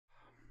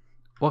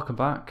Welcome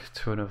back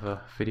to another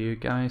video,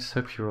 guys.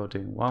 Hope you're all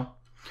doing well.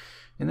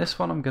 In this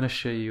one I'm going to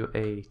show you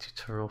a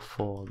tutorial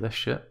for this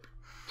ship.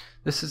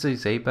 This is a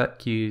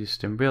xebec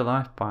used in real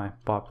life by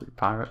Barbary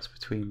pirates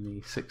between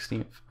the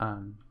 16th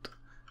and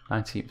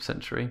 19th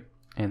century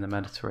in the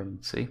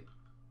Mediterranean Sea.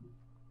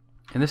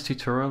 In this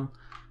tutorial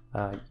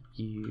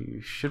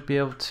you should be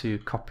able to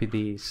copy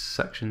these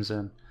sections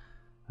in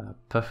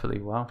perfectly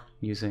well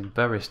using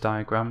various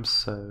diagrams.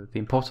 So the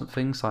important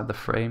things like the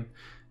frame,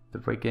 the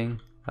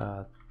rigging,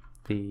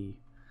 the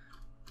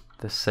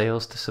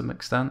sails to some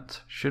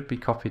extent should be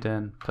copied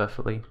in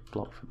perfectly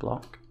block for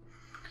block.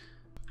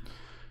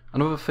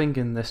 Another thing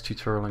in this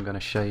tutorial I'm going to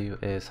show you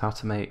is how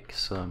to make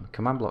some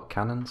command block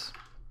cannons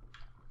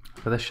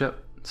for this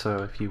ship. So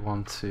if you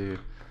want to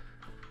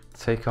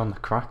take on the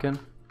Kraken,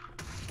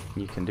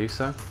 you can do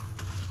so,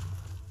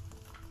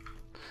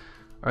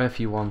 or if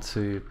you want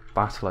to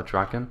battle a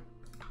dragon,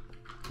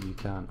 you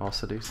can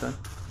also do so.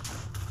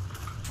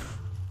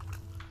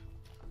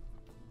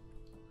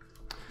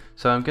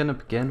 So I'm going to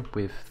begin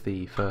with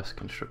the first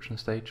construction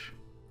stage.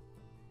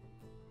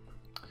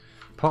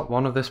 Part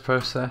 1 of this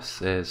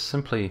process is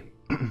simply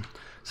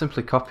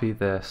copy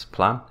this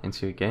plan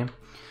into your game.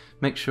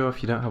 Make sure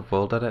if you don't have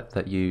world edit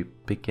that you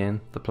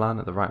begin the plan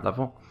at the right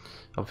level.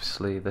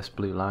 Obviously this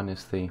blue line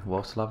is the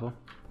water level.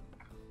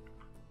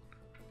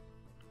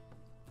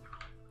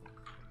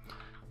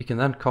 You can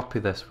then copy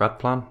this red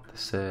plan.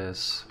 This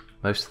is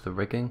most of the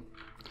rigging,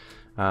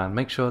 and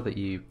make sure that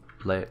you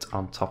lay it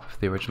on top of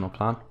the original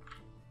plan.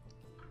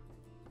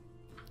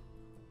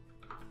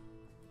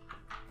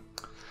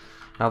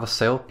 Now the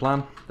sail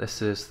plan,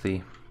 this is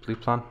the blue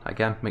plan.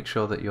 Again, make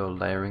sure that you're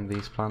layering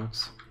these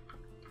plans.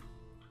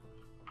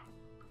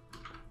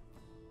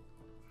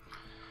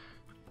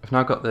 I've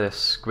now got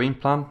this green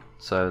plan,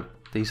 so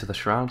these are the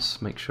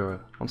shrouds. Make sure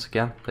once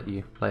again that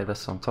you lay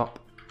this on top.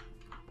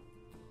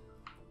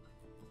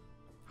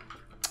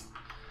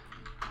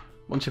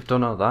 Once you've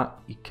done all that,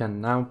 you can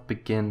now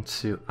begin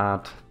to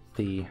add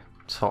the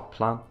top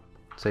plan.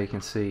 So you can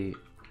see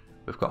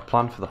we've got a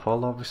plan for the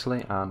hull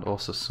obviously, and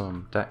also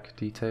some deck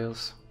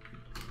details.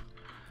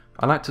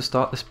 I like to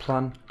start this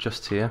plan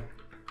just here,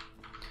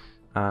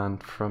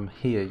 and from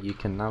here you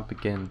can now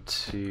begin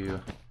to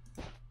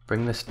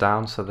bring this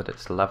down so that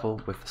it's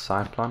level with the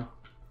side plan.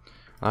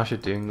 And as you're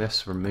doing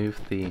this, remove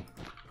the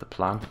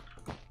plan.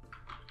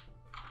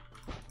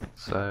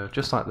 So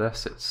just like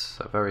this, it's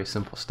a very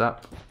simple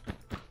step.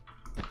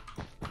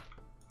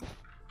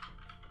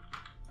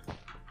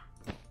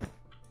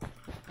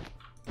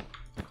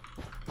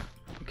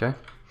 Okay,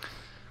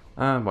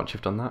 and once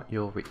you've done that,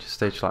 you'll reach a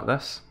stage like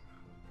this.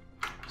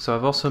 So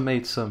I've also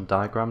made some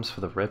diagrams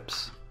for the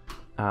ribs,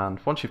 and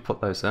once you've put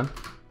those in,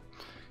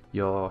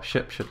 your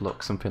ship should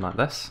look something like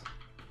this.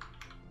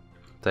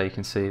 There you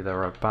can see there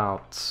are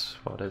about,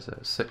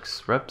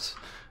 6 ribs,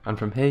 and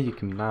from here you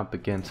can now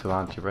begin to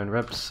add your own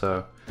ribs.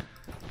 So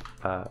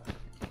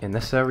in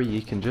this area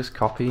you can just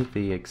copy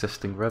the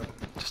existing rib,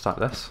 just like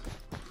this.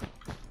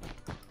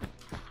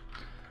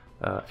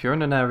 If you're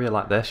in an area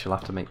like this, you'll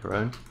have to make your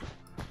own.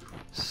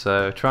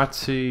 So try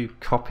to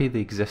copy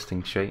the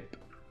existing shape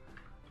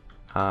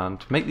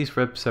and make these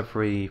ribs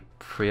every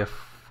 3 or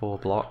 4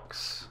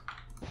 blocks.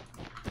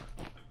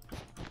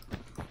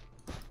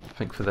 I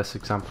think for this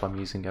example I'm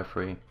using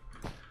every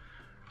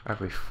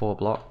 4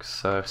 blocks,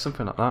 so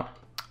something like that.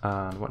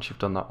 And once you've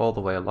done that all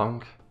the way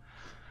along,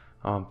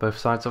 on both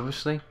sides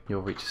obviously,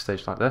 you'll reach a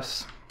stage like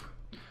this.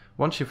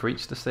 Once you've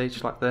reached a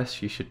stage like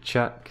this, you should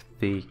check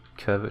the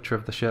curvature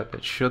of the ship.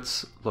 It should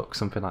look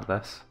something like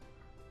this.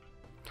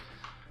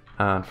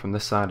 And from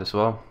this side as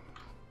well.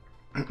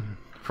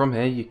 From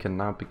here you can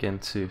now begin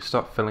to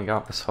start filling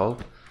out this hull.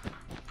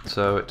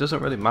 So it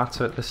doesn't really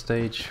matter at this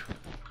stage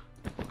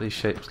what these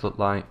shapes look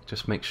like,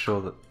 just make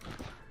sure that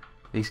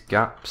these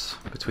gaps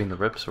between the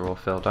ribs are all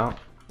filled out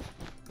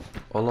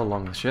all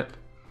along the ship,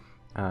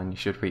 and you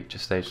should reach a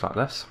stage like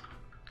this.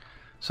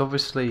 So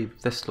obviously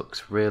this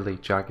looks really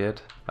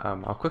jagged.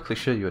 I'll quickly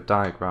show you a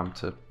diagram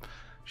to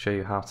show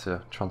you how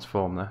to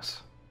transform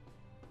this.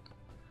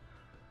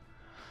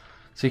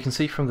 So you can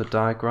see from the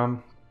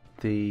diagram,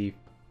 the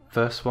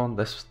first one,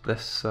 this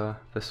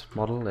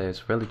model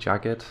is really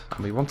jagged, and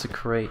we want to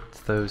create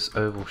those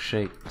oval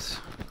shaped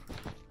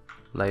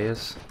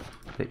layers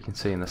that you can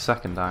see in the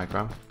second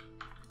diagram.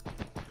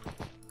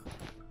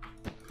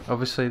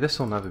 Obviously this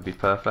will never be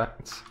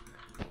perfect,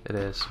 it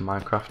is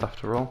Minecraft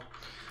after all,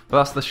 but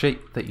that's the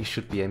shape that you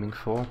should be aiming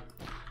for,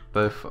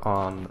 both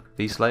on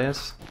these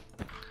layers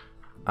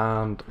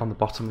and on the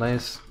bottom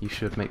layers. You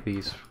should make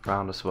these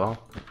round as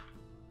well.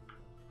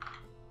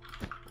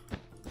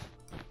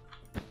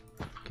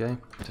 Okay,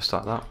 just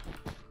like that.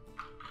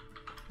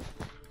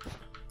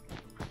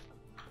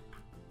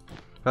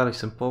 Fairly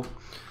simple.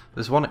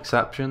 There's one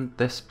exception,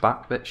 this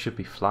back bit should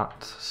be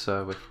flat,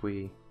 so if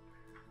we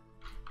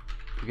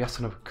get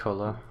another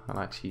colour, I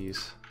like to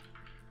use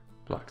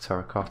black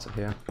terracotta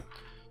here,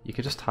 you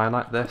can just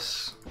highlight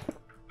this,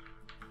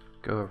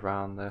 go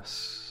around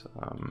this,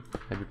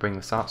 maybe bring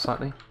this out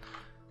slightly,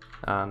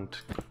 and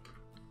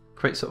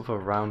create sort of a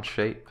round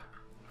shape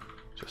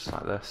just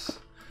like this.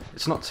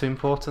 It's not too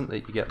important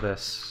that you get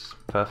this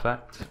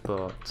perfect,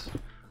 but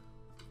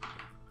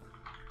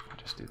I'll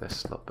just do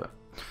this a little bit.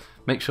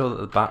 Make sure that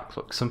the back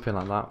looks something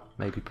like that.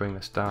 Maybe bring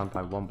this down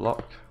by 1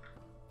 block.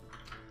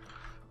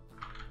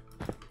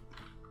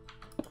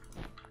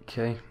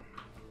 Okay.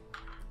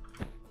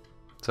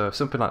 So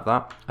something like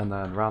that, and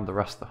then round the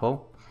rest of the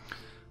hull,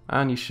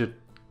 and you should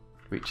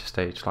reach a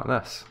stage like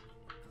this.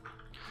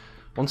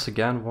 Once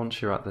again,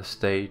 once you're at this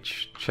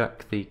stage,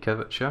 check the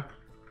curvature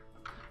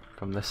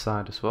from this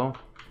side as well.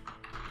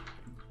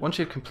 Once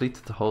you've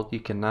completed the hull, you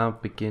can now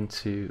begin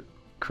to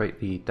create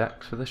the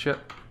decks for the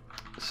ship.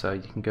 So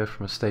you can go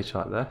from a stage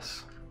like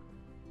this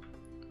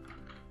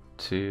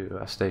to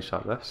a stage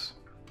like this.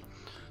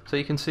 So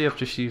you can see I've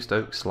just used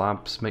oak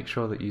slabs. Make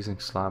sure that using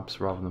slabs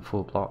rather than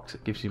full blocks,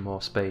 it gives you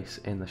more space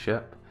in the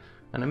ship,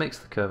 and it makes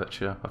the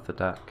curvature of the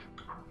deck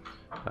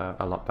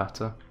a lot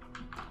better.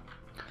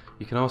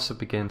 You can also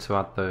begin to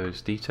add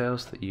those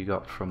details that you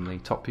got from the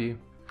top view.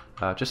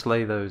 Just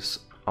lay those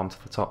onto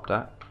the top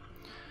deck.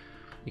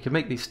 You can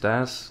make these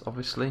stairs,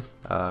 obviously.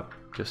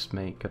 Just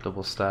make a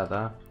double stair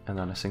there, and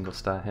then a single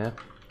stair here.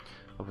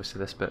 Obviously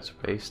this bit's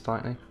raised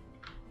slightly.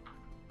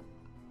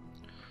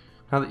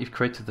 Now that you've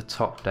created the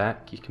top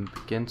deck, you can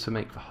begin to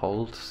make the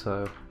hold.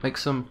 So make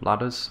some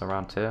ladders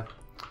around here,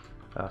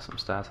 some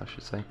stairs I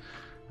should say,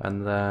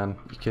 and then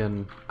you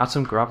can add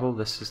some gravel.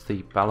 This is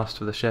the ballast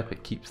for the ship.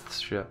 It keeps the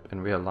ship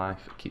in real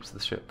life, it keeps the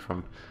ship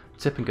from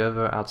tipping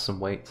over. Add some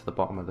weight to the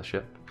bottom of the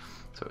ship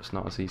so it's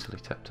not as easily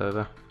tipped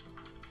over.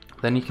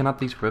 Then you can add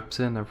these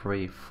ribs in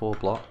every 4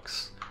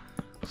 blocks.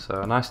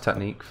 So a nice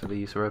technique for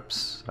these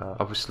ribs,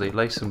 obviously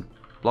lay some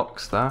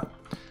blocks there,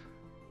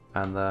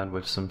 and then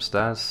with some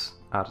stairs,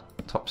 add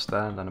a top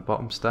stair and then a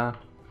bottom stair,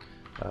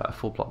 a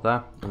full block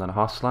there, and then a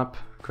half slab.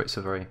 Creates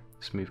a very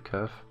smooth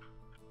curve.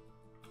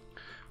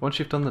 Once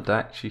you've done the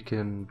decks, you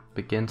can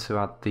begin to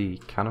add the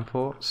cannon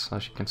ports,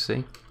 as you can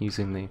see,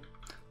 using the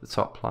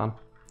top plan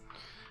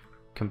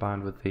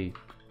combined with the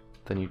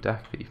new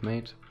deck that you've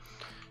made.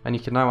 And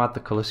you can now add the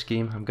colour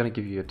scheme. I'm going to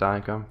give you a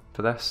diagram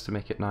for this to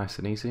make it nice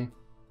and easy.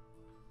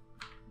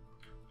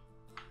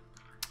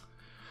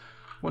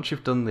 Once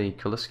you've done the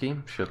colour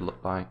scheme, it should look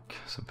like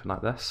something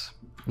like this.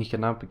 You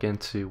can now begin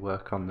to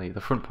work on the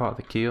front part of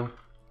the keel.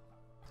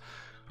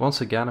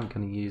 Once again, I'm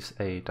going to use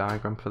a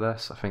diagram for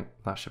this. I think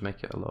that should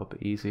make it a little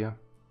bit easier.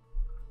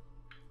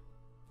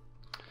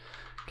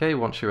 Okay,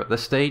 once you're at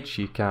this stage,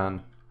 you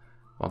can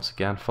once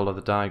again follow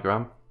the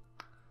diagram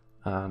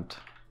and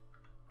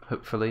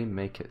hopefully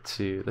make it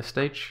to this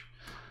stage.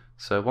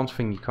 So one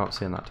thing you can't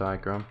see in that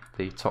diagram,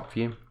 the top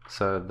view.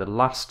 So the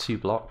last 2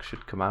 blocks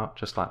should come out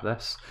just like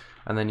this,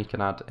 and then you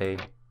can add a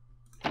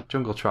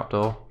jungle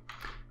trapdoor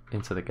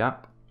into the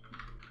gap.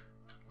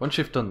 Once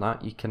you've done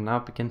that, you can now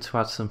begin to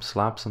add some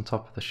slabs on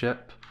top of the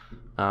ship.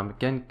 I'm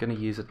again going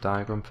to use a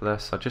diagram for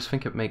this. I just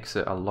think it makes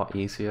it a lot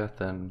easier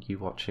than you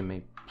watching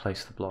me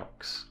place the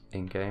blocks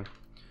in game.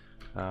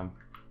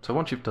 So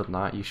once you've done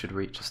that, you should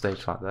reach a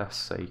stage like this.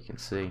 So you can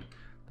see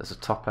there's a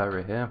top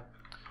area here,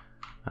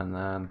 and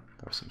then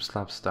there are some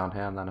slabs down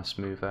here, and then a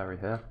smooth area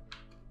here.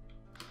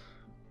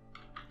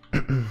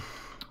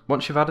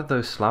 Once you've added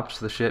those slabs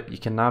to the ship, you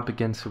can now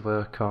begin to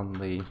work on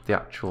the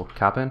actual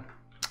cabin.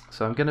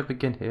 So I'm going to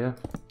begin here.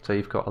 So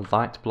you've got a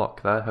light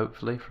block there,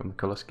 hopefully, from the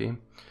colour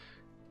scheme.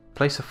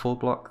 Place a full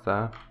block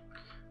there.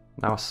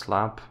 Now a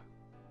slab.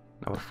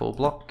 Now a full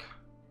block.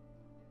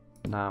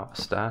 Now a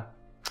stair.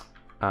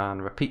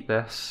 And repeat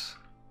this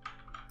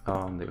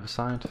on the other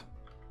side.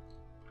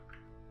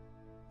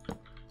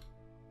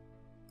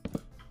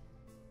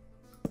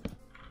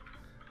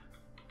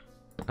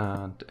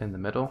 And in the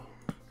middle.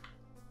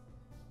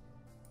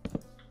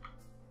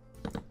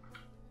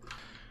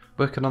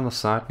 Working on the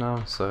side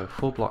now, so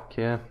full block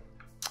here,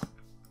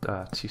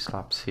 2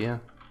 slabs here,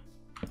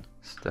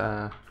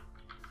 stair,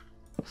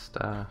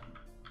 stair,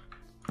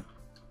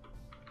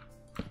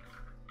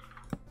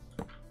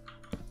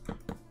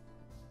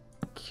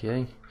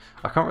 okay.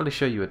 I can't really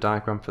show you a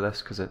diagram for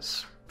this because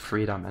it's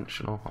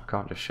 3-dimensional. I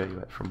can't just show you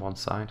it from one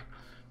side.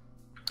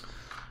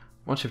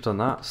 Once you've done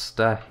that,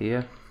 stair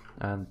here,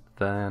 and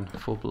then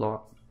full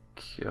block,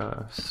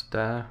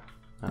 stair,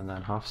 and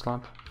then half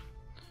slab.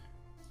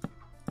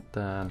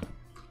 Then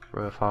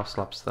row of half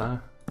slabs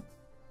there,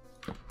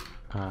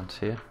 and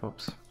here,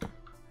 oops,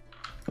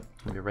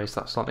 let me erase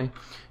that slightly.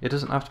 It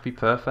doesn't have to be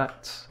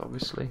perfect,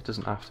 obviously, it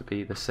doesn't have to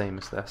be the same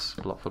as this,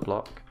 block for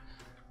block,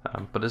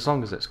 but as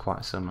long as it's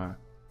quite similar,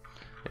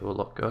 it will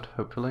look good,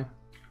 hopefully.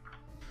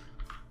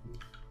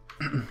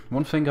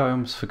 One thing I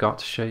almost forgot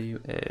to show you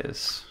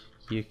is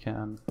you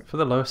can, for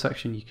the lower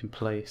section, you can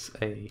place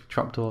a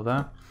trapdoor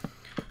there,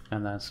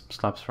 and then some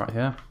slabs right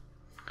here,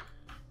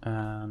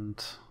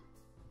 and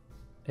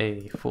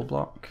a full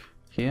block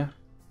here,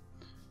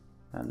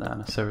 and then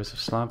a series of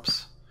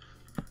slabs,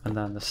 and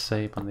then the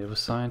same on the other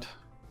side.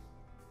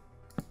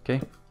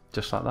 Okay,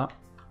 just like that.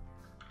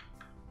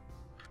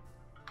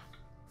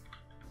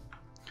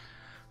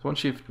 So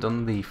once you've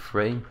done the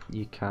frame,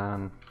 you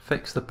can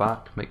fix the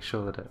back, make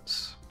sure that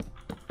it's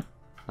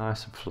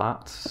nice and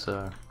flat,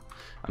 so,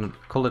 and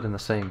coloured in the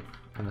same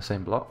in the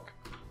same block.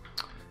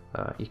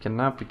 You can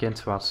now begin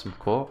to add some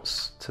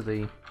quartz to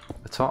the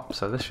top,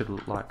 so this should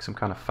look like some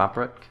kind of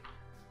fabric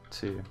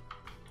to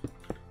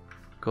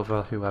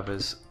cover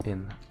whoever's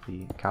in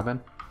the cabin.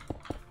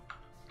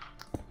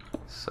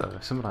 So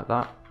something like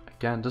that.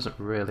 Again, doesn't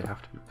really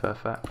have to be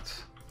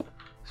perfect.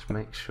 Just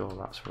make sure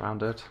that's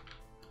rounded.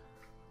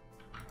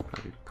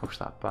 Maybe push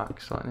that back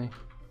slightly.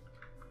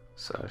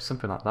 So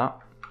something like that.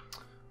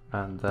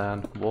 And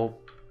then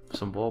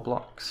some wall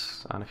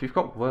blocks. And if you've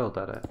got world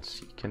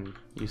edits, you can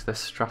use this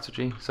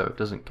strategy so it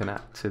doesn't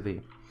connect to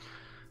the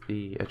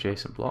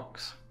adjacent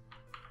blocks.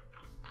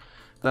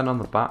 Then on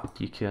the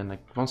back, you can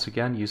once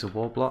again use a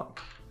wall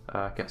block.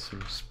 Get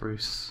some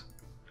spruce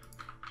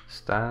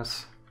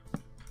stairs.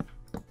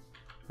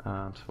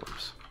 And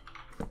whoops.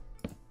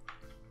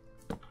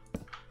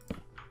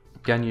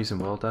 Again, using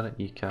world edit,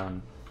 you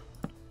can,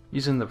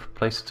 using the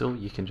replace tool,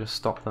 you can just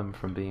stop them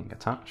from being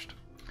attached.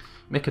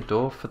 Make a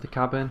door for the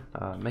cabin,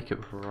 make it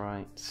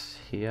right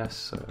here,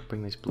 so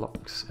bring these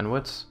blocks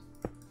inwards,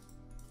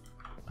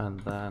 and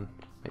then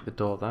make the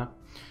door there.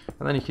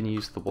 And then you can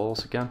use the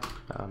walls again.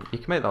 You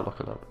can make that look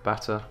a little bit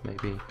better,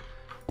 maybe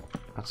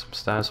add some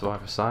stairs on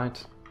either side.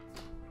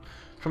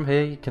 From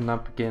here you can now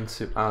begin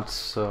to add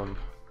some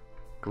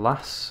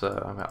glass, so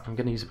I'm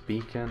going to use a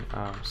beacon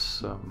and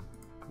some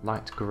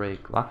light grey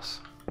glass.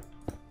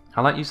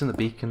 I like using the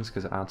beacons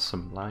because it adds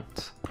some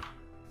light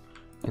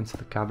into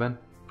the cabin.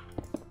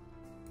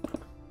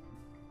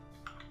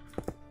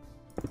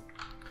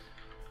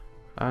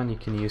 And you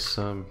can use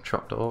some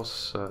trapdoors,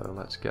 so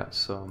let's get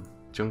some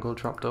jungle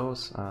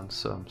trapdoors and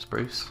some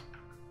spruce.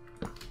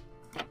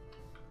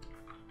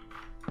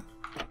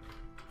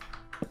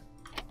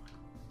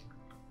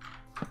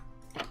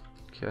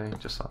 Okay,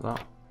 just like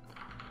that.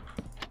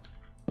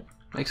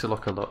 Makes it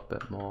look a little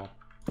bit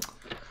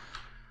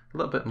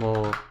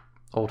more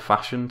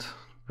old-fashioned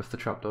with the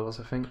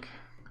trapdoors, I think.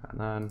 And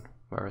then,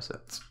 where is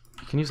it?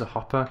 You can use a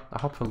hopper. A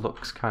hopper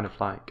looks kind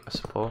of like a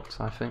support,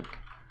 I think.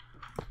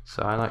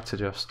 So I like to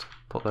just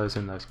put those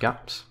in those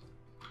gaps.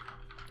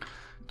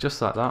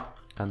 Just like that.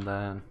 And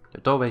then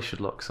the doorway should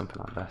look something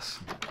like this.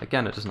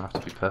 Again, it doesn't have to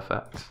be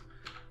perfect.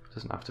 It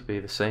doesn't have to be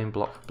the same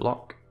block for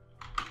block.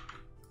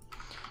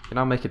 You can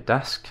now make a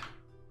desk.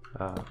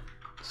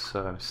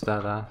 So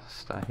stair there,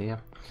 stair here.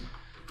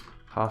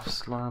 Half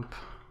slab.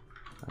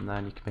 And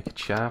then you can make a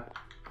chair.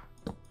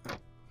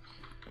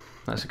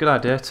 It's a good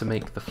idea to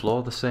make the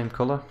floor the same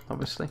colour,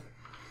 obviously.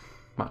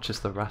 Matches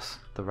the rest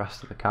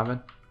of the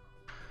cabin.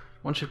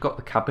 Once you've got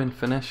the cabin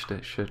finished,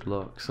 it should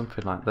look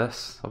something like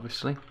this,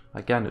 obviously.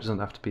 Again, it doesn't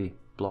have to be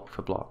block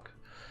for block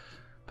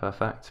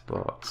perfect,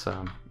 but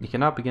you can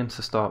now begin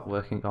to start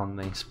working on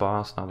the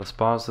spars. Now the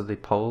spars are the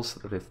poles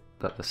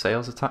that the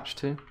sail's attached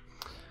to.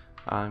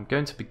 I'm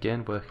going to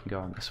begin working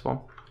on this one.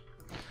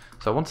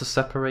 So I want to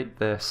separate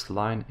this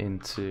line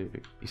into,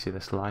 you see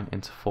this line,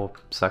 into 4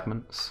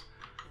 segments.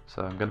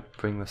 So I'm going to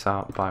bring this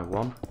out by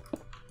 1.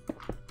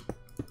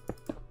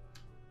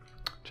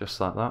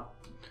 Just like that.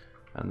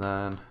 And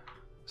then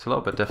it's a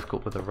little bit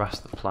difficult with the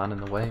rest of the plan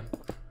in the way.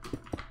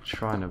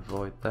 Try and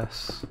avoid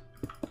this.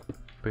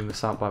 Bring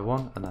this out by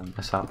 1 and then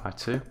this out by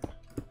 2.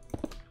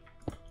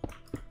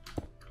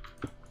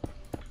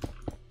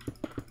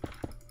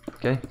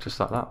 Okay, just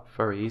like that,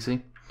 very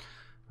easy.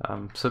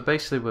 So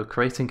basically we're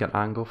creating an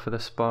angle for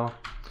this spar.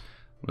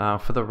 Now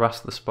for the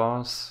rest of the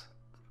spars,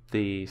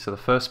 so the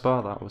first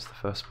spar, that was the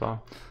first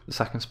spar. The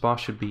second spar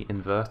should be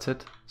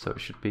inverted, so it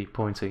should be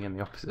pointing in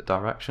the opposite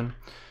direction.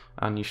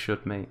 And you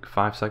should make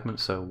 5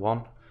 segments, so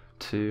 1,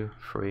 2,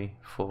 3,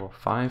 4,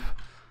 5.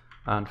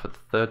 And for the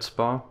third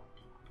spar,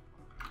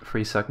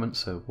 3 segments,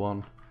 so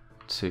 1,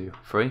 2,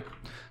 3.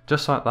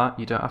 Just like that.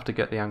 You don't have to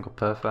get the angle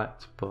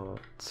perfect, but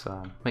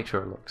make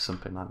sure it looks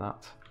something like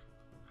that.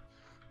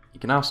 You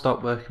can now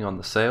start working on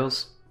the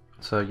sails.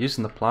 So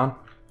using the plan,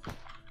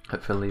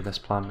 hopefully this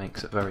plan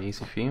makes it very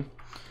easy for you.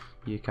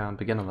 You can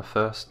begin on the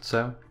first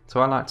sail.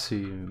 So I like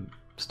to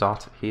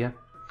start it here,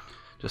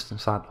 just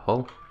inside the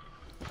hull.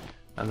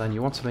 And then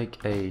you want to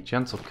make a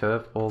gentle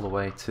curve all the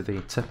way to the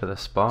tip of the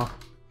spar.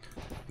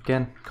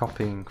 Again,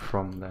 copying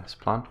from this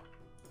plan.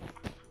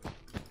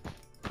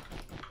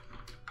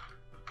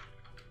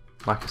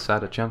 Like I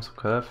said, a gentle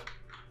curve.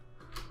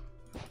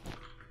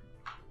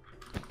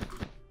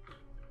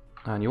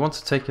 And you want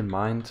to take in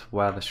mind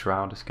where the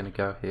shroud is going to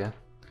go here.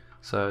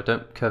 So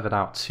don't curve it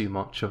out too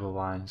much,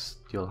 otherwise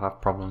you'll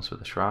have problems with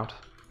the shroud.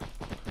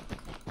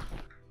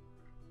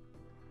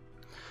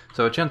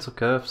 So a gentle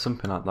curve,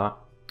 something like that.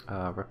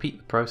 Repeat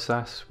the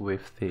process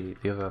with the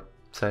other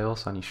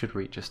sails and you should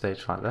reach a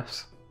stage like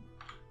this.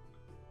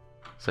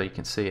 So you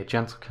can see a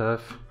gentle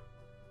curve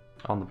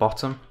on the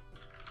bottom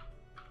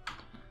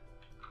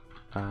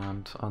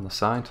and on the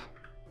side.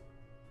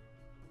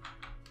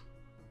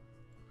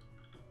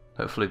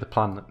 Hopefully the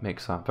plan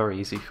makes that very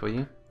easy for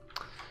you.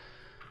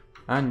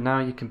 And now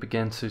you can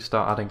begin to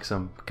start adding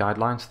some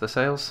guidelines to the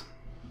sails.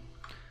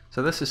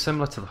 So this is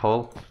similar to the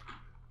hull,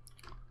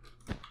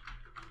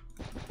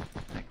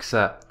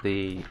 except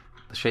the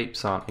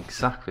shapes aren't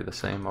exactly the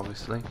same,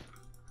 obviously.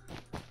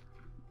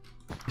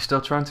 You're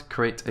still trying to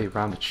create a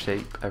rounded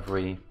shape or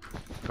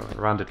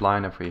a rounded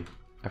line every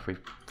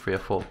 3 or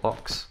 4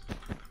 blocks.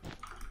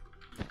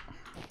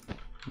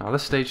 Now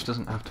this stage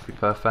doesn't have to be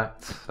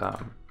perfect.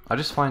 I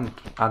just find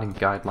adding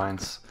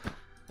guidelines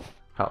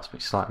helps me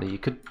slightly. You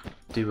could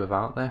do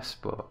without this,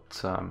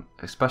 but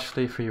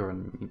especially if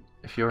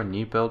you're a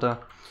new builder,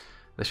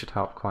 this should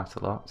help quite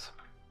a lot.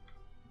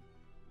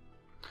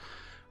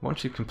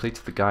 Once you've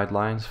completed the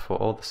guidelines for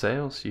all the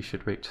sails, you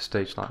should reach a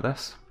stage like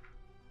this.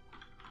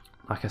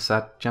 Like I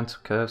said, gentle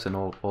curves in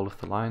all of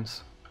the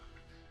lines.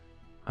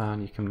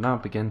 And you can now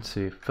begin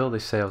to fill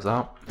these sails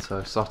out,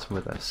 so starting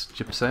with this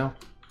jib sail,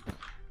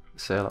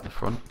 sail at the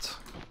front.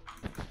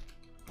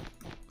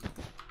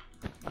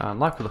 And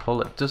like with the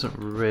hull, it doesn't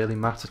really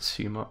matter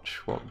too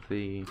much what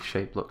the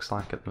shape looks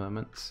like at the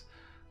moment.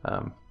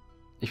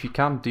 If you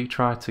can, do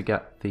try to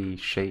get the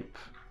shape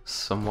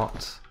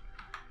somewhat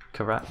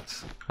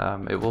correct.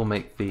 It will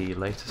make the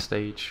later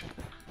stage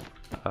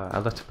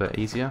a little bit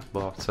easier,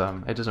 but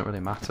it doesn't really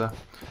matter.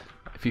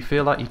 If you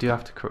feel like you do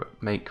have to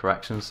make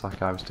corrections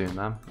like I was doing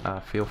then,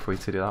 feel free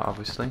to do that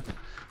obviously.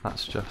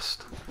 That's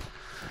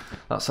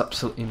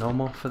absolutely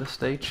normal for this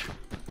stage.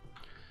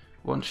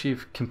 Once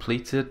you've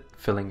completed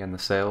filling in the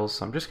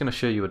sails, I'm just going to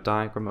show you a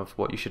diagram of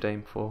what you should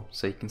aim for.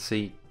 So you can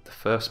see the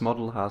first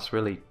model has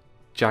really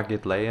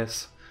jagged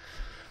layers.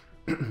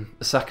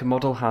 The second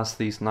model has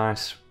these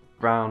nice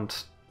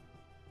round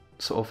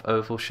sort of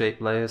oval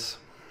shaped layers.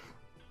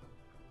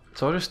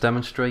 So I'll just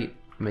demonstrate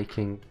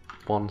making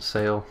one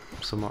sail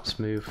somewhat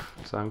smooth.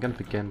 So I'm going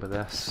to begin with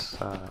this.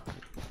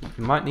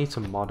 You might need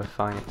to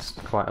modify it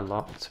quite a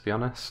lot, to be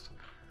honest.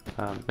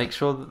 Make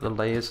sure that the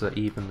layers are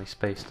evenly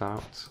spaced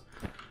out.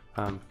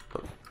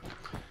 But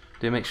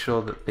do make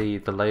sure that the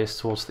layers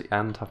towards the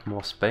end have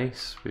more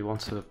space. We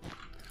want to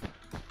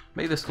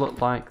make this look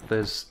like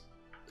there's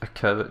a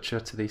curvature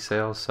to these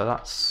sails, so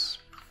that's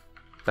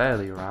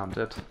fairly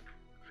rounded.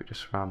 If we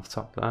just round the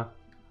top there.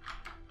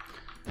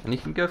 And you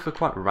can go for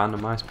quite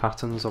randomized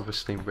patterns,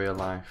 obviously in real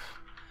life.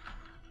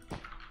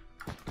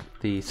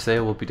 The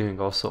sail will be doing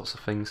all sorts of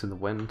things in the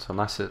wind,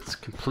 unless it's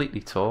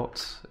completely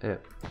taut,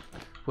 it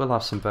will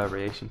have some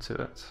variation to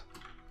it.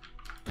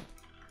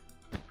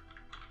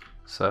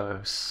 So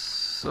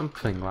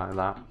something like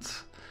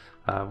that.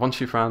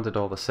 Once you've rounded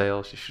all the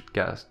sails, you should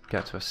get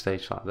to a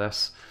stage like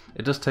this.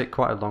 It does take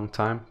quite a long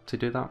time to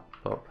do that,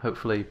 but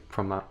hopefully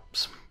from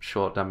that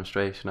short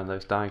demonstration and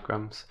those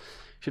diagrams, you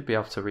should be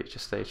able to reach a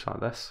stage like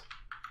this.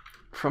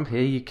 From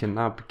here you can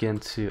now begin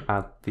to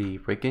add the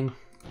rigging,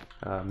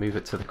 move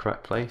it to the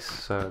correct place.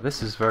 So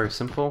this is very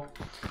simple.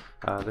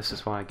 This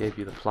is why I gave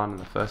you the plan in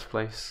the first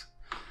place.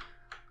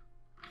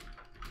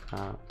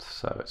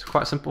 So it's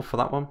quite simple for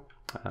that one.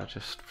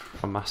 Just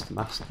from mast to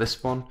mast.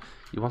 This one,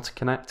 you want to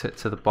connect it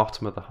to the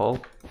bottom of the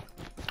hull,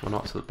 well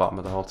not to the bottom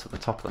of the hull, to the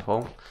top of the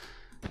hull.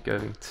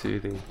 Going to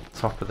the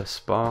top of the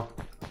spar,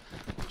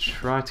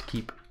 try to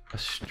keep a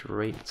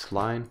straight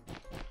line.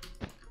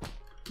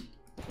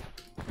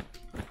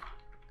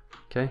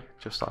 Okay,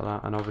 just like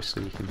that, and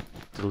obviously you can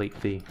delete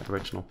the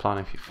original plan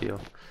if you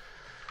feel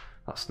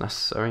that's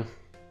necessary.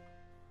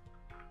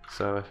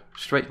 So a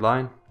straight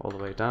line all the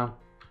way down.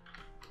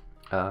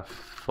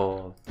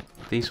 For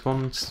these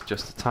ones,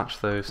 just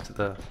attach those to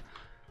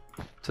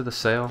the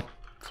sail,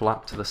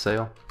 flap to the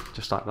sail,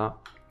 just like that.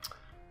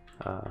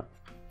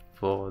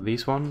 For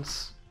these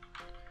ones,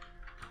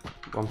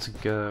 you want to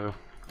go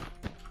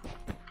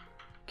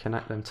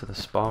connect them to the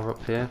spar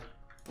up here.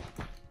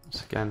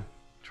 Once again,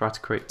 try to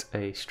create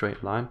a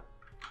straight line.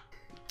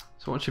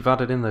 So once you've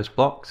added in those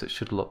blocks, it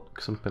should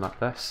look something like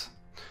this.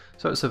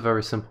 So it's a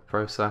very simple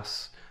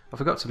process. I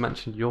forgot to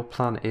mention your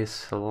plan is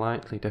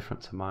slightly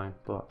different to mine,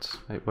 but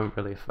it won't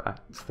really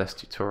affect this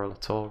tutorial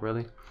at all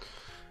really.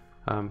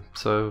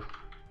 So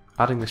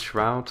adding the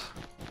shroud,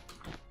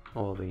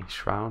 or the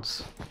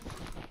shrouds.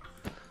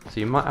 So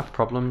you might have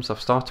problems.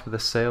 I've started with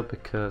this sail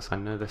because I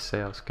know this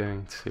sail is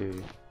going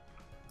to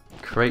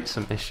create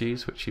some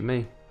issues which you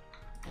may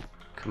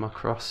come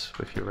across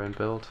with your own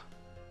build.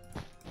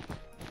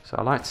 So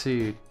I like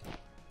to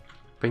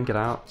bring it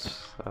out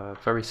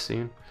very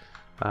soon.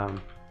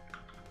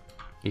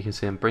 You can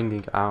see I'm bringing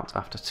it out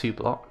after 2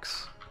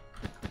 blocks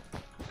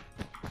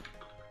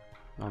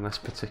on this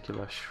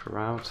particular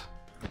shroud.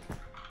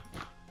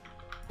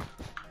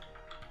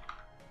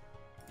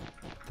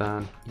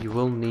 Then you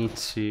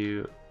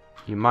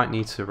might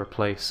need to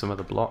replace some of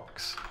the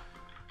blocks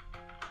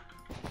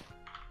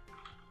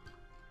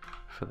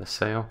for the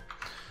sail.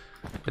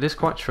 It is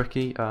quite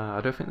tricky. I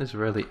don't think there's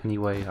really any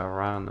way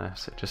around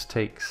this. It just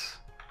takes,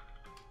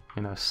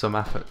 some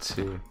effort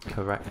to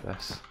correct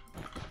this.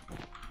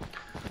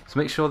 So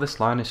make sure this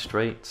line is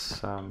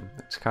straight.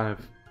 It's kind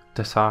of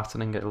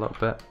disheartening it a little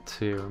bit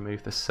to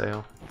remove this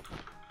sail,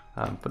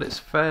 but it's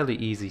fairly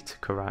easy to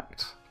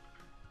correct.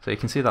 So you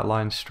can see that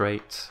line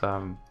straight.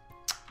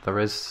 There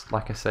is,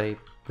 like I say,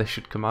 this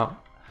should come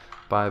out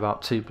by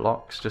about 2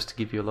 blocks just to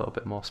give you a little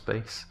bit more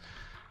space.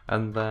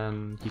 And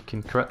then you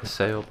can correct the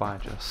sail by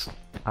just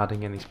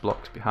adding in these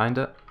blocks behind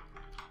it.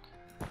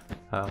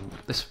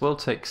 This will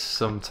take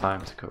some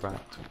time to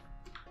correct.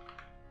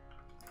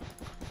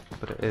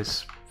 but it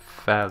is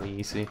fairly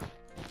easy.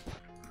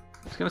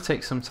 It's going to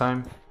take some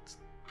time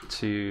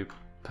to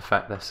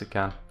perfect this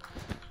again,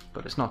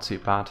 but it's not too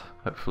bad,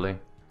 hopefully.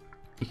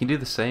 You can do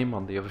the same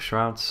on the other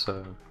shrouds,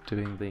 so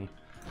doing the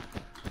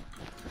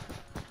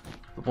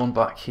one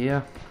back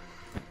here.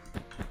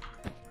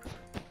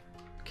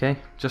 Okay,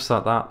 just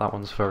like that, that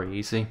one's very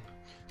easy.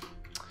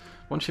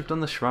 Once you've done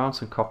the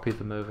shrouds and copied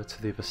them over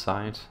to the other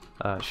side,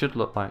 it should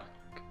look like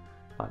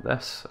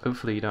this.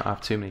 Hopefully you don't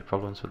have too many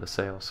problems with the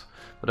sails,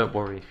 but don't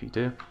worry if you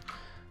do.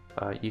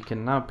 You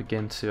can now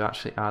begin to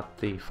actually add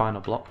the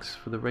final blocks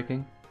for the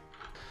rigging.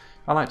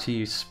 I like to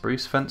use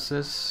spruce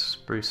fences,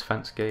 spruce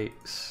fence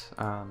gates,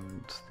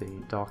 and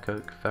the dark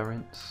oak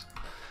variants.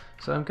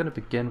 So I'm going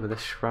to begin with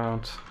this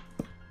shroud.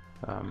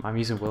 I'm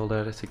using World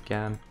Edit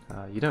again.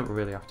 You don't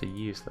really have to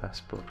use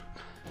this, but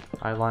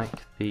I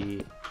like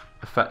the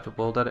effect that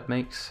World Edit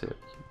makes. It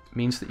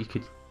means that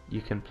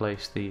you can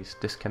place these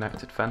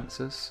disconnected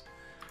fences,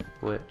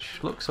 which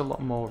looks a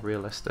lot more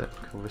realistic.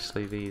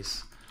 Obviously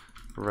these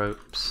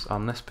ropes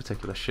on this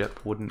particular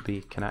ship wouldn't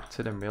be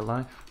connected in real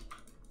life.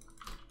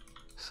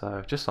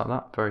 So just like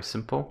that, very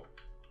simple.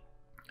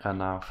 And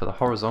now for the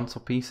horizontal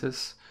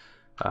pieces,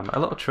 a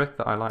little trick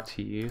that I like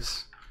to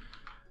use,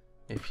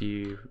 if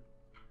you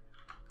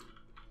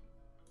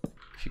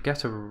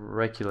get a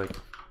regular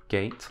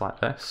gate like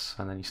this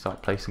and then you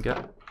start placing it,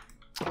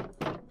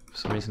 for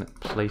some reason it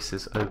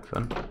places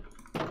open.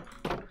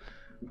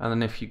 And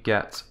then if you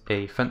get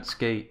a fence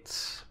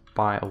gate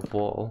by a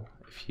wall,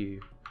 if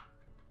you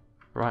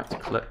right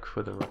click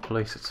with a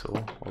replacer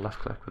tool or left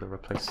click with a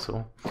replacer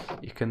tool,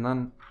 you can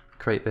then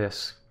create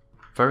this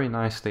very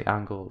nicely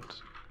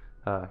angled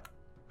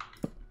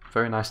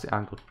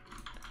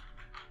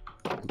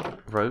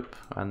rope,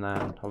 and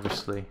then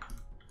obviously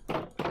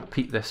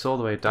repeat this all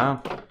the way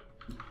down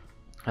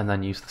and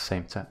then use the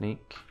same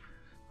technique.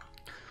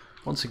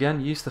 Once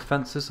again, use the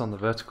fences on the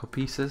vertical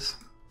pieces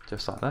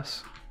just like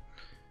this,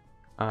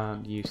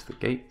 and use the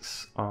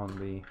gates on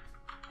the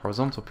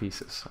horizontal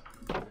pieces.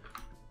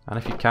 And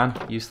if you can,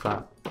 use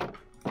that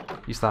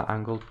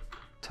angled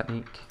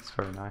technique, it's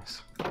very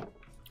nice.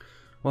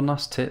 One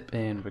last tip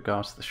in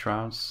regards to the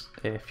shrouds: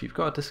 if you've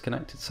got a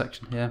disconnected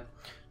section here,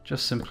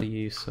 just simply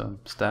use some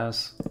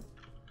stairs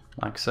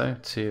like so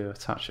to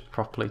attach it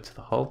properly to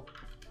the hull.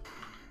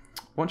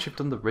 Once you've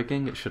done the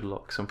rigging, it should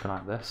look something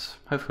like this.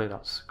 Hopefully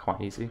that's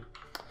quite easy.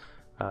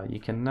 You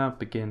can now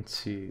begin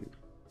to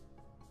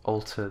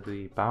alter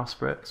the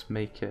bowsprit,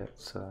 make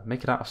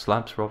it out of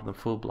slabs rather than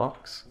full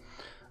blocks.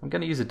 I'm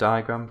going to use a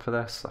diagram for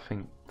this. I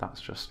think that's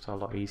just a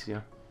lot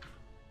easier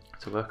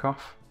to work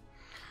off.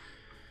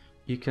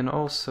 You can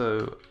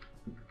also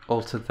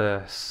alter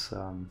this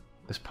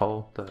this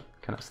pole that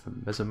connects to the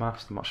mizzen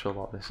mast. I'm not sure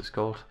what this is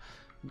called.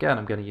 Again,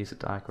 I'm going to use a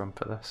diagram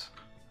for this.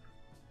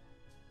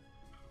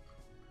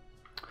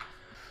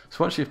 So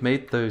once you've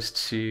made those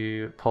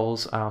two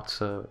poles out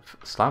of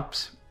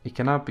slabs, you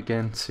can now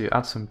begin to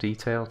add some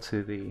detail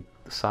to the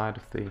side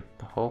of the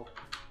hull.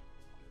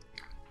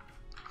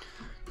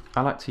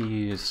 I like to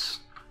use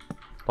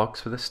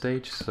logs for this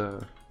stage,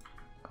 so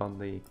on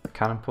the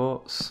cannon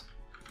ports,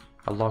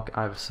 a log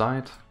either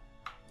side,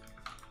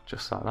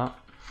 just like that.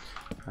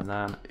 And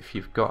then if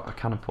you've got a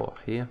cannon port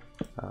here,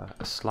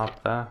 a slab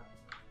there,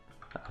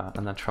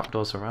 and then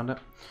trapdoors around it.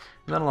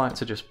 And then I like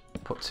to just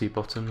put two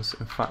buttons,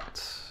 in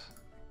fact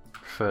I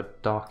prefer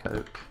dark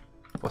oak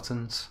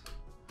buttons,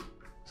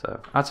 so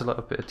adds a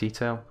little bit of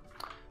detail.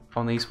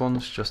 On these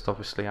ones, just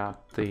obviously add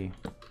the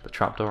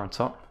trapdoor on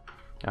top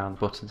and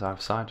buttons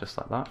either side, just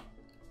like that.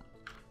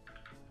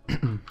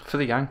 For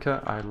the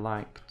anchor, I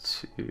like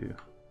to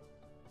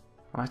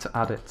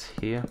add it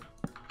here,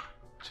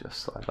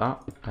 just like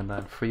that, and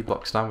then 3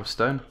 blocks down with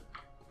stone.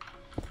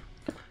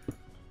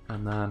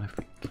 And then if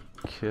we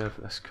curve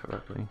this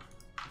correctly,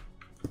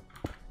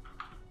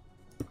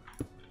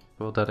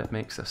 World Edit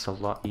makes this a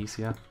lot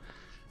easier.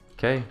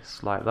 Okay,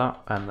 it's like that,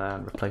 and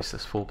then replace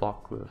this full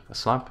block with a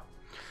slab.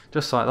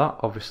 Just like that.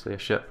 Obviously a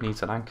ship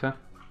needs an anchor.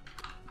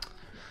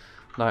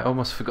 Now I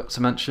almost forgot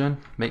to mention,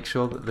 make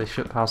sure that the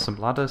ship has some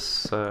ladders,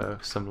 so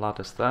some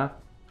ladders there,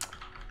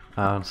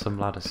 and some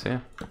ladders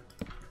here.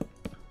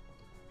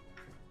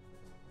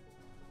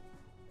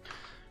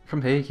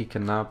 From here you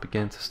can now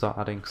begin to start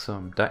adding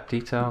some deck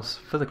details.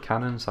 For the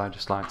cannons, I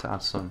just like to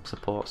add some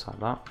supports like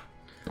that.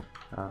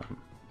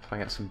 If I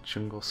get some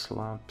jungle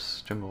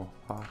slabs, jungle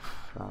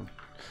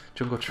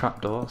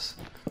trapdoors,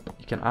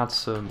 you can add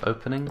some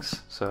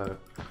openings so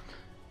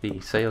the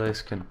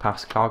sailors can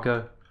pass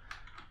cargo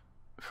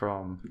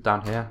from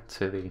down here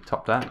to the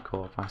top deck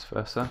or vice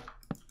versa.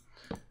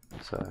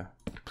 So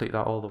complete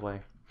that all the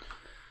way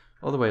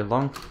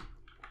along.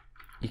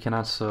 You can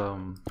add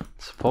some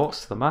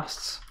supports to the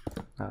masts.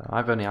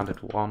 I've only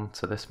added one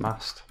to this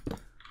mast,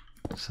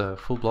 so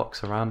full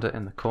blocks around it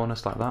in the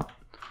corners like that.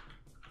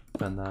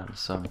 And then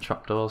some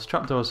trapdoors.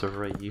 Trapdoors are a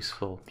very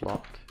useful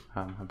block.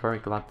 I'm very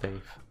glad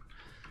they've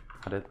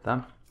added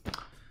them.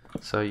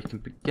 So you can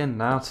begin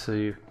now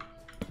to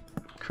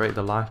create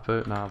the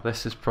lifeboat. Now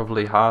this is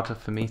probably harder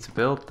for me to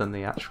build than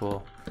the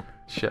actual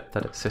ship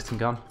that it's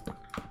sitting on.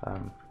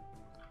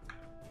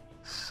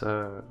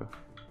 So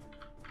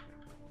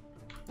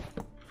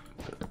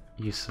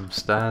use some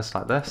stairs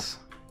like this.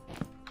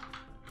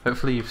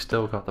 Hopefully you've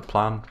still got the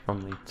plan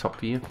from the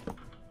top view,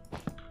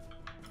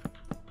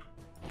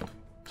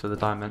 so the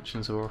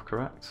dimensions are all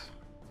correct.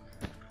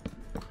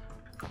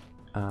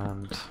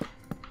 And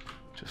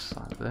just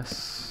like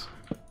this.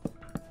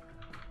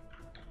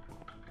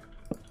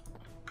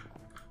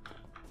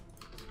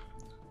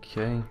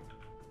 Okay.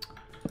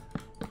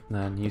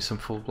 Then use some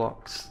full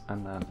blocks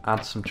and then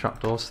add some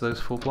trapdoors to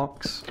those full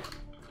blocks.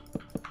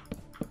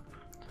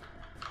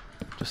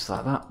 Just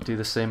like that. Do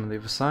the same on the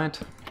other side.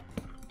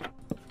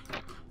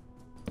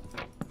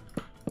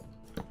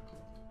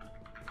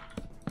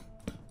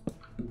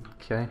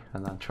 Okay,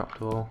 and then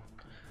trapdoor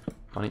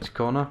on each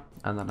corner,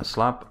 and then a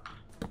slab.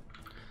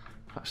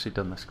 I've actually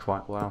done this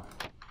quite well.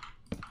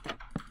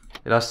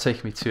 It has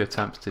taken me 2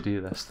 attempts to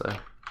do this though.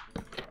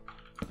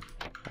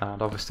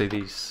 And obviously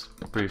these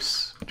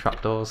Bruce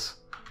trapdoors,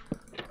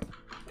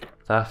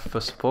 there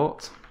for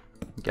support.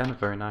 Again, a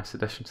very nice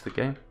addition to the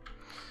game.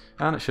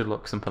 And it should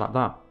look something like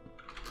that.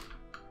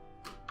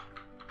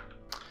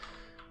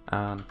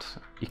 And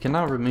you can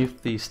now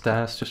remove these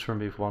stairs, just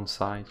remove one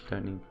side, you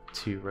don't need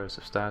 2 rows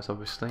of stairs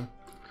obviously.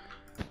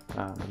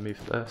 And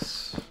remove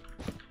this,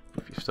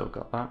 if you've still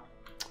got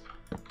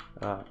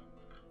that.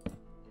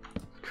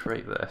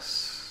 Create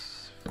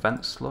this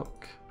fence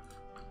look,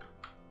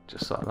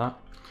 just like that.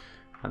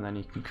 And then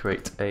you can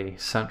create a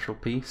central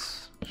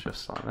piece,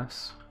 just like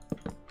this.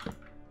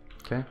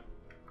 Okay.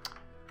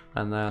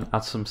 And then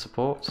add some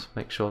support,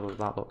 make sure that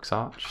that looks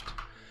arched.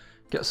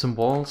 Get some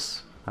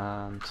walls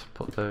and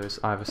put those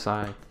either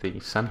side the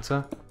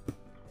centre.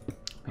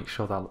 Make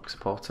sure that looks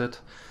supported.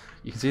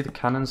 You can see the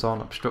cannons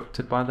aren't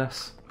obstructed by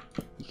this.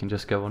 You can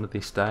just go under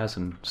these stairs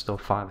and still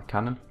fire the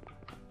cannon.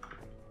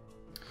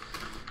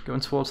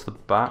 Going towards the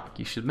back,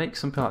 you should make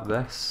something like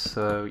this.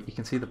 So you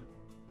can see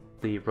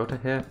the rudder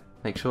here.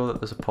 Make sure that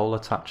there's a pole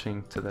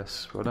attaching to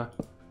this rudder,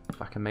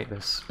 if I can make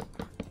this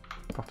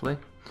properly.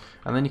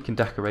 And then you can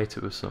decorate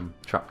it with some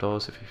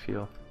trapdoors if you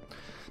feel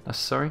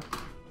necessary.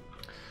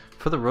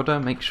 For the rudder,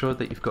 make sure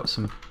that you've got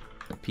some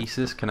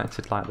pieces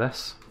connected like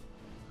this.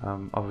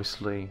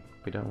 Obviously,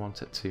 we don't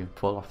want it to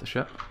fall off the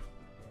ship.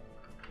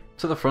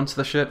 To the front of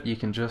the ship, you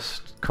can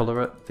just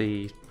colour it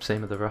the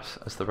same as the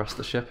rest of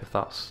the ship if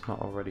that's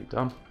not already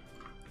done.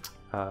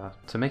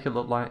 To make it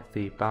look like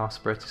the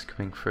bowsprit is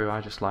coming through, I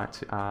just like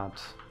to add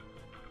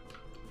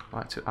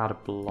a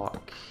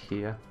block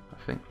here,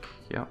 I think,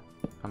 yeah,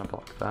 and a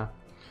block there.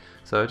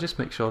 So just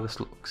make sure this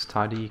looks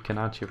tidy. You can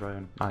add your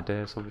own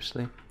ideas,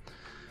 obviously.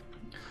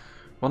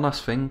 One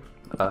last thing,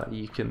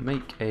 you can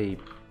make a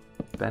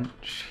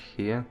bench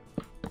here.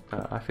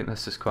 I think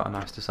this is quite a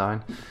nice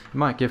design. It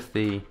might give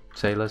the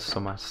sailors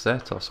somewhere to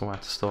sit or somewhere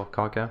to store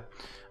cargo,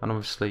 and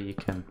obviously you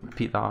can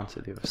repeat that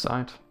onto the other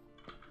side.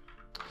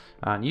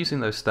 And using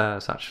those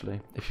stairs,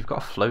 actually, if you've got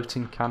a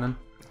floating cannon,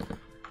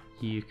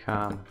 you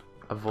can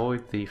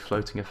avoid the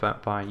floating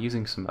effect by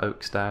using some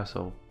oak stairs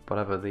or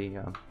whatever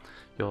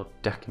your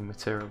decking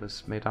material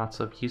is made out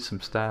of. Use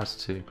some stairs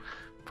to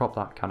prop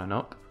that cannon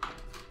up.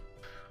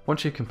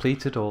 Once you've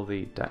completed all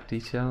the deck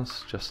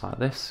details, just like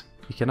this,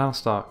 you can now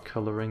start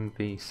colouring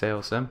the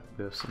sails in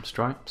with some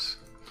stripes.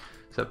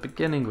 So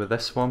beginning with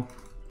this one,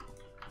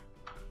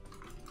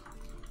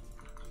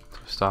 so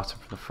starting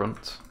from the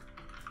front,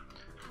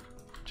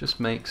 just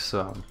make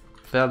some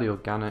fairly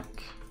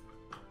organic,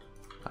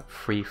 like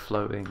free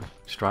floating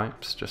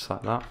stripes, just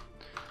like that,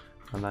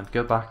 and then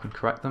go back and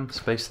correct them,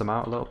 space them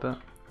out a little bit.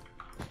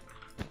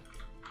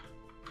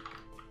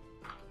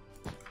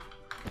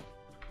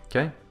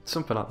 Okay,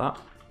 something like that.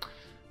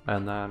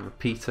 And then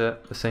repeat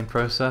it, the same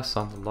process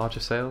on the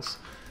larger sails.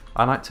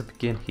 I like to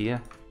begin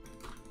here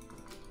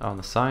on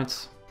the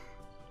sides.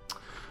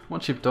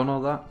 Once you've done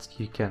all that,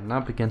 you can now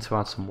begin to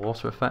add some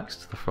water effects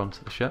to the front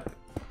of the ship.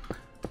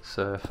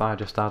 So if I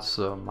just add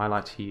some, I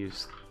like to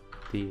use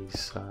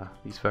these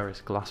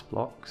various glass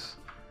blocks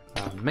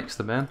and mix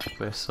them in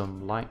with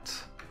some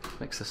light,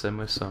 mix this in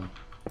with some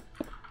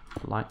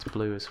light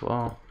blue as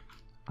well.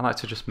 I like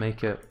to just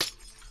make it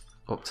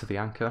up to the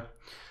anchor.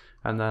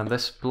 And then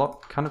this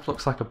block kind of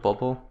looks like a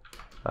bubble.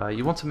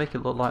 You want to make it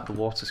look like the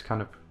water's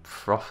kind of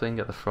frothing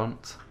at the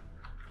front.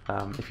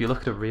 If you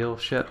look at a real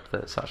ship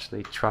that's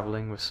actually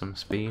travelling with some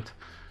speed,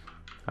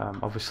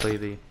 obviously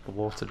the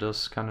water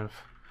does kind of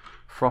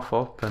froth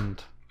up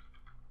and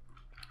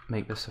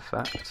make this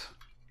effect.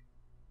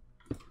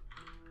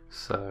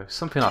 So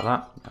something like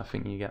that, I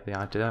think you get the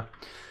idea.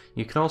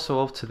 You can also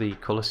alter the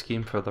colour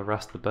scheme for the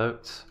rest of the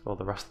boat, or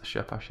the rest of the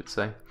ship I should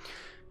say,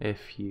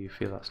 if you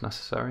feel that's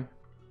necessary.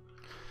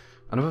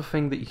 Another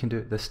thing that you can do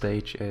at this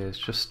stage is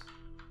just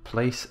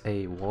place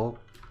a wall,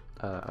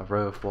 a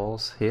row of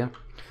walls here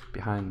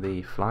behind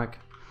the flag,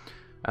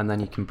 and then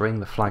you can bring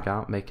the flag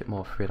out, make it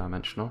more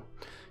three-dimensional.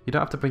 You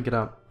don't have to bring it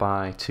out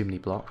by too many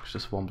blocks,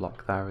 just one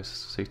block there is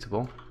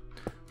suitable.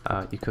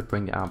 You could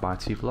bring it out by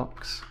 2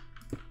 blocks,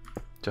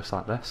 just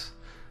like this.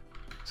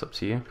 It's up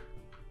to you.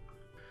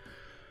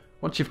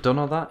 Once you've done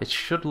all that, it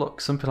should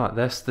look something like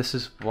this. This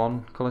is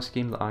one colour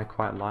scheme that I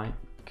quite like.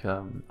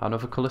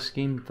 another colour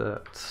scheme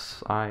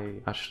that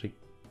I actually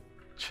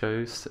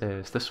chose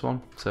is this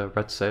one, so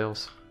red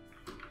sails.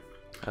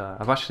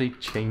 I've actually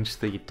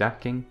changed the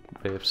decking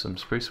with some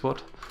spruce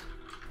wood,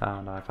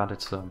 and I've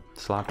added some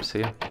slabs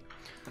here,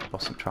 or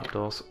some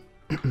trapdoors.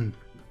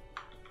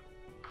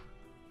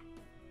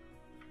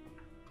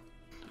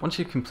 Once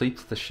you've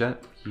completed the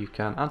ship, you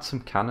can add some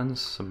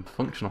cannons, some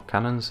functional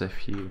cannons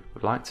if you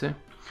would like to.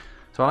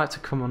 So I like to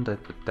come under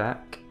the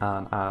deck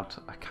and add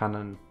a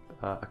cannon,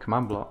 a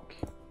command block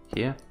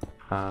here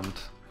and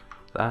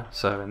there,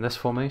 so in this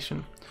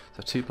formation,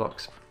 so 2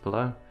 blocks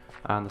below,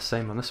 and the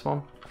same on this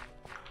one,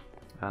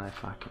 and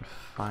if I can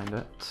find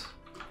it,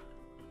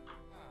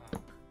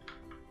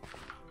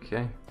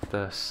 okay,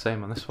 the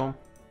same on this one,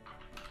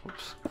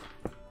 oops,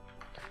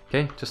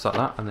 okay, just like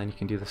that, and then you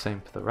can do the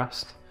same for the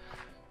rest.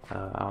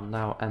 I'll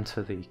now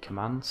enter the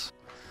commands.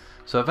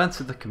 So I've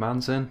entered the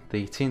commands in.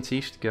 The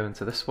TNT should go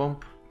into this one,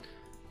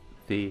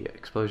 the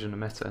explosion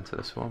emitter into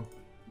this one,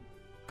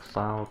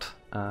 cloud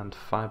and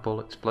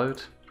fireball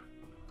explode.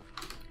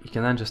 You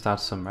can then just add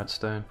some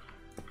redstone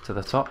to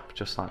the top,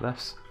 just like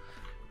this,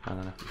 and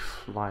then if you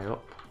fly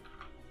up,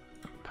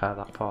 pair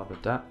that part of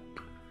the deck,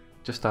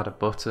 just add a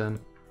button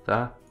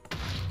there.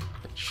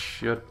 It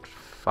should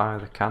fire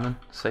the cannon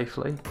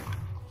safely.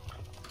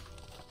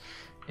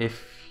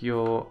 If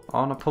you're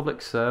on a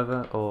public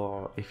server,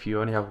 or if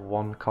you only have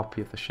one copy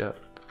of the ship,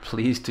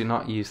 please do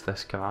not use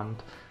this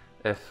command.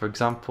 If, for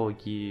example,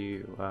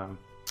 you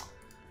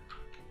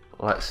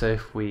let's say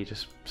if we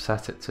just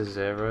set it to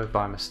 0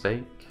 by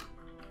mistake,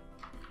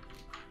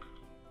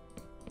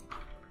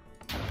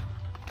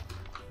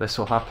 this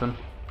will happen,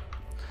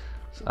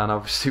 and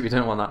obviously we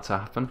don't want that to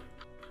happen.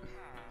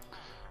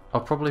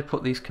 I'll probably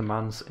put these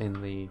commands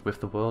in with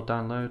the world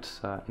download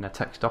in a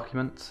text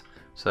document,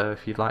 so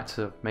if you'd like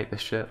to make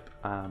this ship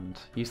and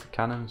use the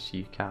cannons,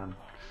 you can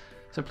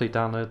simply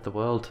download the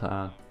world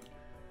and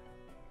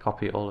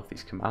copy all of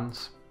these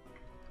commands.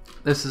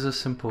 This is a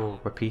simple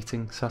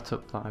repeating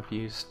setup that I've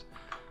used.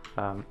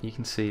 You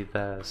can see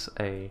there's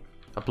a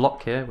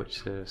block here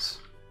which is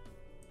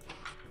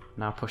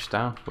now pushed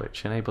down,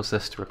 which enables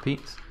this to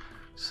repeat.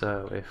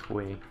 So if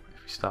we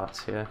start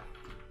here,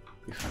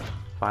 we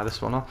fire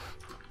this one off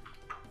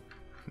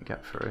and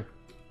get through.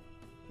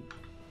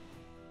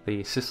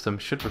 The system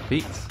should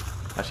repeat,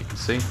 as you can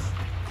see,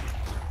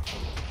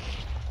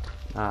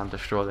 and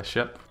destroy the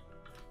ship.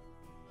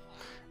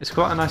 It's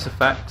quite a nice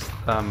effect.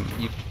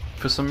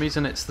 For some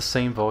reason it's the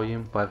same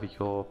volume whether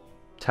you're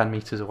 10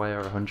 meters away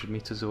or 100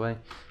 meters away.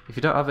 If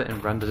you don't have it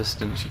in render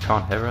distance, you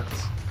can't hear it.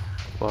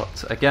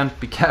 But again,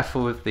 be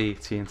careful with the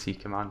TNT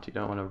command. You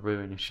don't want to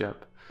ruin your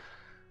ship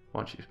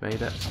once you've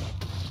made it.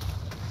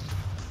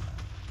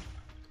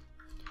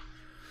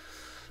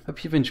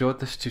 Hope you've enjoyed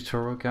this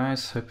tutorial,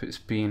 guys. Hope it's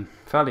been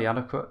fairly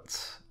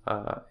adequate.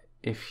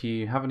 If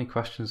you have any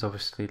questions,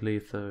 obviously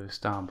leave those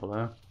down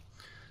below.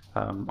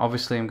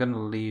 Obviously I'm going to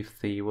leave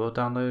the world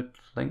download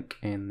link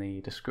in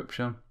the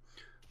description,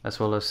 as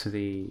well as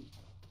the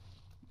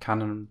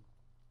cannon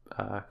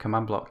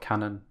command block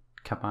cannon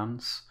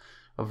commands.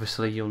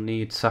 Obviously you'll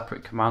need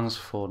separate commands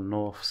for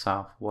north,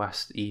 south,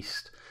 west,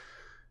 east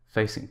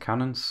facing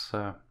cannons.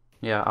 So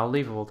yeah, I'll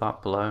leave all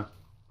that below,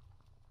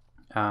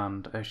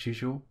 and as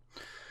usual,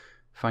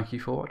 thank you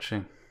for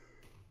watching.